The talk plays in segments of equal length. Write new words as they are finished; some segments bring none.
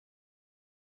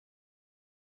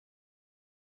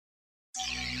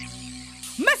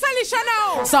Alysha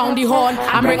now. Sound the horn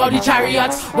and bring out the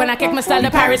chariots. When I kick my style,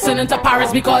 the Paris turn into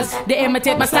Paris because they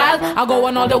imitate my style. I go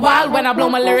on all the while when I blow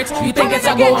my lyrics. You think it's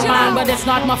a gold man, but it's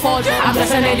not my fault. I'm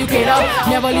just an educator.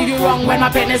 Never leave you wrong when my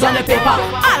pen is on the paper.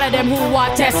 All of them who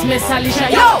want test Miss Alysha,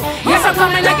 yo, yes I'm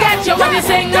coming to get you when you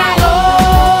sing now.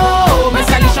 Oh, Miss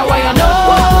Alysha, what you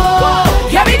know?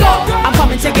 Here we go. I'm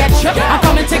coming to get you. I'm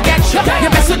coming to get you. You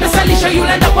mess with Miss Alysha, you'll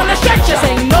end up on a stretcher.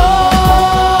 Sing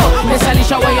no, Miss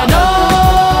Alysha, what you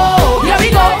know? Here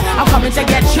we go. I'm coming to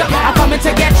get you. I'm coming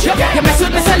to get you. You mess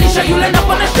with Miss Alysha, you'll end up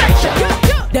on a stretcher.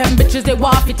 Them bitches they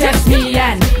want to test me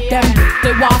and them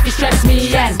they want to stress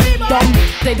me and dumb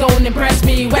they don't impress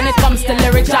me when it comes to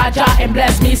lyrics. Jaja and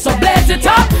bless me, so blaze it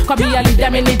up. Cause me I leave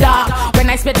them in the dark. When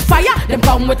I spit fire, them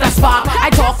come with a spark. I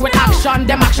talk with action,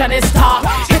 them action is talk.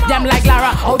 Hit them like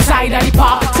Lara outside of the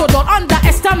park. So don't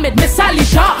underestimate Miss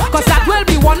Alysha, cause that will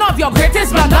be one of your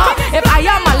greatest blunder. If I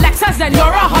am a Lexus, then you're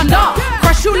a Honda.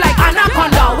 Crush you like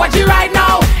Anaconda. What you ride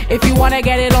now? If you wanna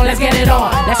get it on, let's get it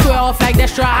on. Let's square off like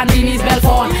Destra and Dini's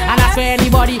Belfort. And that's for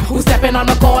anybody who's stepping on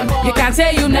the corn. You can't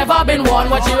say you never been one.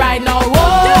 What you ride now?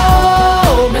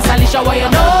 Whoa, Miss Alysha, what you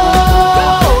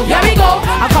know? Here we go.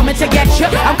 I'm coming to get you.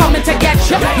 I'm coming to get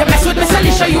you. You mess with Miss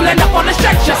Alysha, you'll end up on the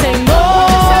stretcher. Sing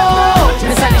no,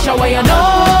 Miss Alysha, what you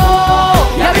know?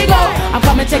 Here we go. I'm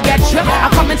coming to get you.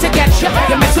 I'm coming to get you.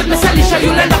 You mess with Miss Alysha,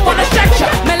 you'll end up on the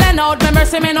stretcher. Me lend out, me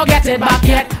mercy, me no get it back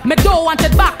yet. Me don't want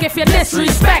it back if you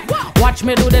disrespect. Watch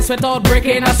me do this without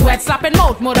breaking a sweat. Slapping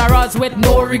mouth murderers with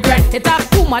no regret. It has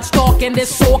too much talk in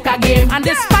this soca game. And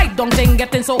this fight don't think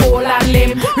getting so old and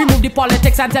lame. Remove the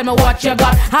politics and tell me what you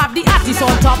got. Have the artists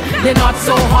on top, they're not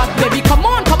so hot. Baby, come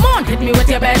on, hit me with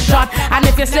your best shot. And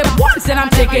if you slip once, then I'm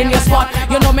taking your spot.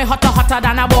 You know me hotter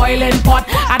than a boiling pot.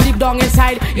 And deep down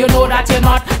inside, you know that you're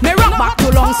not. Me rock back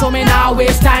too long, so me now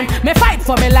waste time. Me fight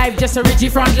for me life just to reach the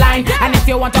front line. And if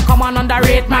you want to come on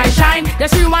underrate my shine,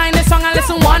 just rewind the song and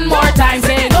listen one more time.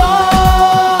 Say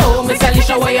no, Miss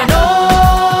Alysha, what you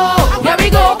know? Here we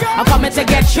go. I'm coming to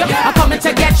get you. I'm coming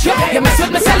to get you. You mess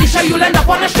with Miss Alysha, you'll end up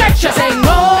on a stretcher. Say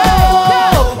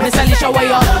no, Miss Alysha, what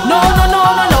you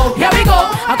no. Here we go.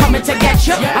 I'm coming to get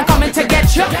you. I'm coming to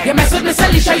get you. You mess with Miss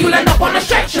Alysha, you'll end up on a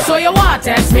stretcher. So you want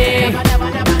test me?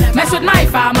 Mess with my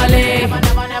family.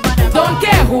 Don't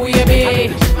care who you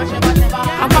be.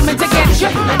 I'm coming to get you.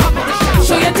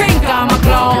 So you think I'm a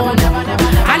clown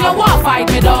and you want fight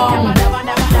me down.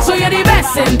 So you're the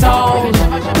best in town.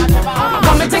 I'm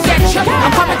coming to get you.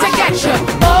 I'm coming to get you.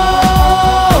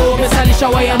 Oh, Miss Alysha,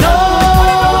 what you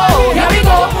know? Here we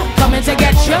go. Coming to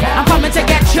get you. I'm coming to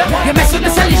get you. You mess with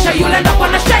Miss Alysha, you'll end up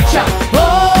on a stretcher.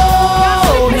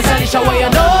 Oh, Miss Alysha, what you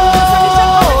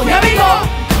know? Here we go.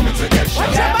 Coming to get you.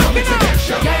 Coming to get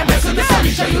you. Yeah, you mess with Miss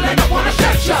Alysha, you'll end up on a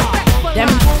stretcher. Them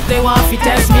they want to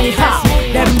test me, ha.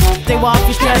 Them they want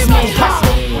to stress me, ha.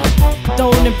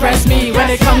 Don't impress me when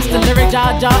it comes to lyric,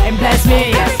 Jaja and bless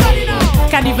me.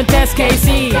 Can't even test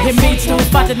Kasey. Him beats too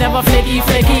fat and never flaky.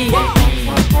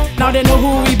 Now they know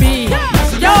who we be.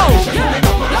 Yo.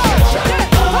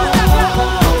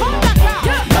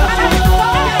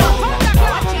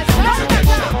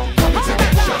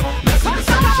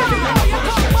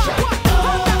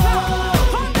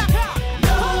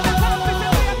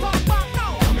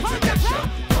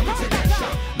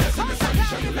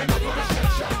 Let me